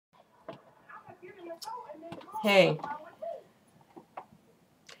Hey,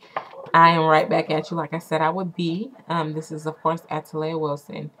 I am right back at you like I said I would be. This is, of course, Atalaya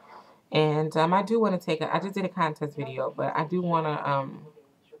Wilson. And I do want to I just did a contest video, but I do want to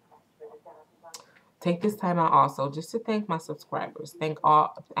take this time out also just to thank my subscribers.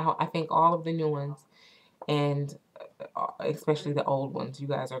 I thank all of the new ones, and especially the old ones. You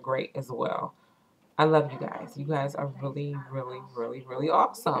guys are great as well. I love you guys. You guys are really, really, really, really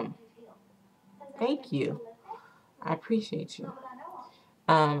awesome. Thank you. I appreciate you.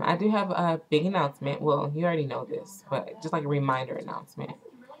 I do have a big announcement. Well, you already know this, but just like a reminder announcement.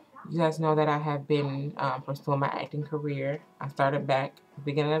 You guys know that I have been pursuing my acting career. I started back at the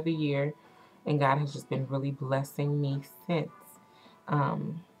beginning of the year, and God has just been really blessing me since.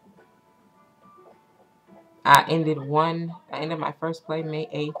 Um, I ended my first play May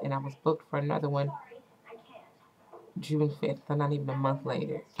 8th, and I was booked for another one June 5th, so not even a month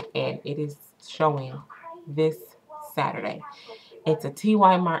later. And it is showing this Saturday. It's a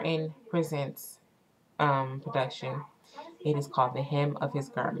T.Y. Martin Presents production. It is called The Hem of His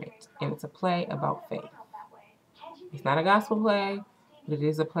Garment, and it's a play about faith. It's not a gospel play, but it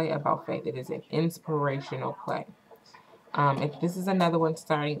is a play about faith. It is an inspirational play. This is another one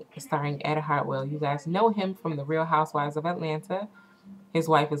starring Ed Hartwell. You guys know him from The Real Housewives of Atlanta. His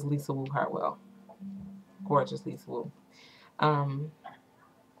wife is Lisa Wu Hartwell. Gorgeous Lisa Wu.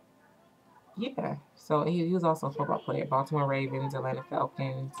 Yeah, so he was also a football player. Baltimore Ravens, Atlanta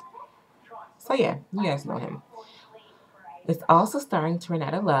Falcons. So yeah, you guys know him. It's also starring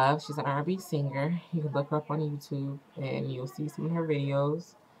Trinetta Love. She's an R&B singer. You can look her up on YouTube and you'll see some of her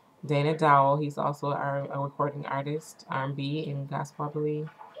videos. Dana Dowell, he's also a recording artist, R&B and gospel, I believe.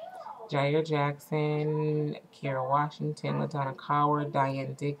 Jair Jackson, Kara Washington, LaDonna Coward,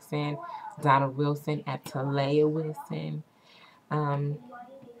 Diane Dixon, Donna Wilson, Atalaya Wilson.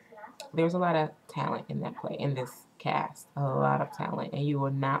 There's a lot of talent in this cast. A lot of talent. And you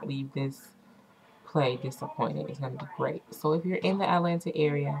will not leave this play disappointed. It's going to be great. So if you're in the Atlanta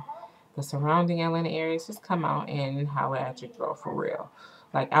area, the surrounding Atlanta areas, just come out and holler at your girl for real.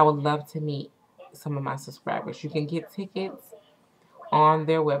 Like, I would love to meet some of my subscribers. You can get tickets on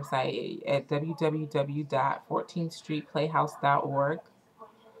their website at www.14thstreetplayhouse.org.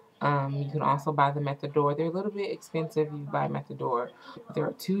 You can also buy them at the door. They're a little bit expensive if you buy them at the door. There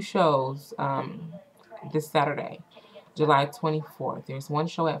are 2 shows this Saturday, July 24th. There's one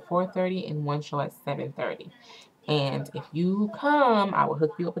show at 4:30 and one show at 7:30. And if you come, I will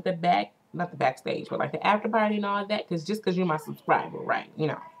hook you up with not the backstage, but like the after party and all that. Because you're my subscriber, right? You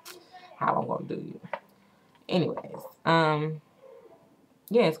know how I'm gonna do you. Anyways,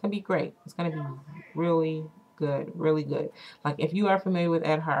 yeah, it's gonna be great. It's gonna be really good, really good. Like if you are familiar with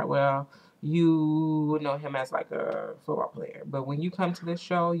Ed Hartwell, you would know him as like a football player. But when you come to the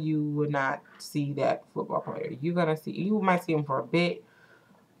show, you would not see that football player. You might see him for a bit,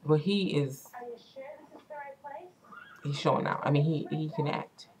 but he's showing out. I mean, he can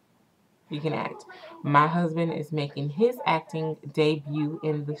act. He can act. My husband is making his acting debut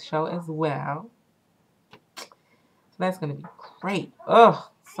in the show as well. So that's gonna be great. Oh,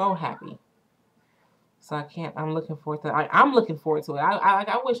 so happy. So I'm looking forward to I'm looking forward to it.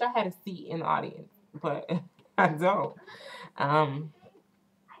 I wish I had a seat in the audience, but I don't. Um,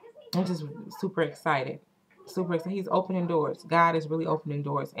 I'm just super excited. Super excited. He's opening doors. God is really opening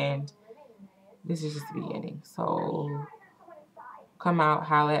doors, and this is just the beginning. So come out,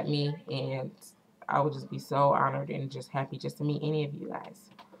 holler at me, and I would just be so honored and just happy just to meet any of you guys.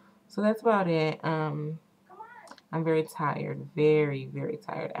 So that's about it. I'm very tired. Very, very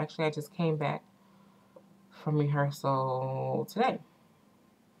tired. Actually, I just came back from rehearsal today.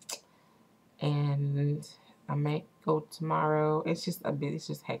 And I might go tomorrow. It's just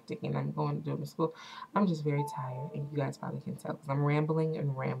hectic, and I'm going to do it in school. I'm just very tired, and you guys probably can tell because I'm rambling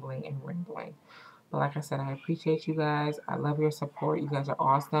and rambling and rambling. But like I said, I appreciate you guys. I love your support. You guys are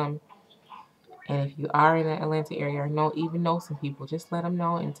awesome. And if you are in the Atlanta area or even know some people, just let them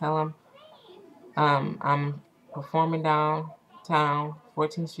know and tell them I'm performing downtown,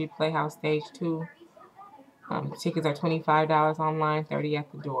 14th Street Playhouse, Stage 2. Tickets are $25 online, $30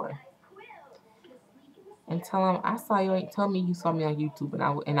 at the door. And tell them tell me you saw me on YouTube,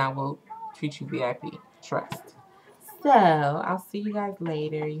 and I will treat you VIP. Trust. So I'll see you guys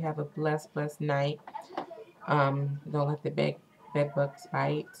later. You have a blessed night. Don't let the bed bugs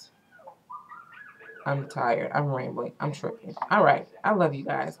bite. I'm tired. I'm rambling. I'm tripping. All right. I love you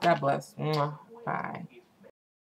guys. God bless. Mwah. Bye.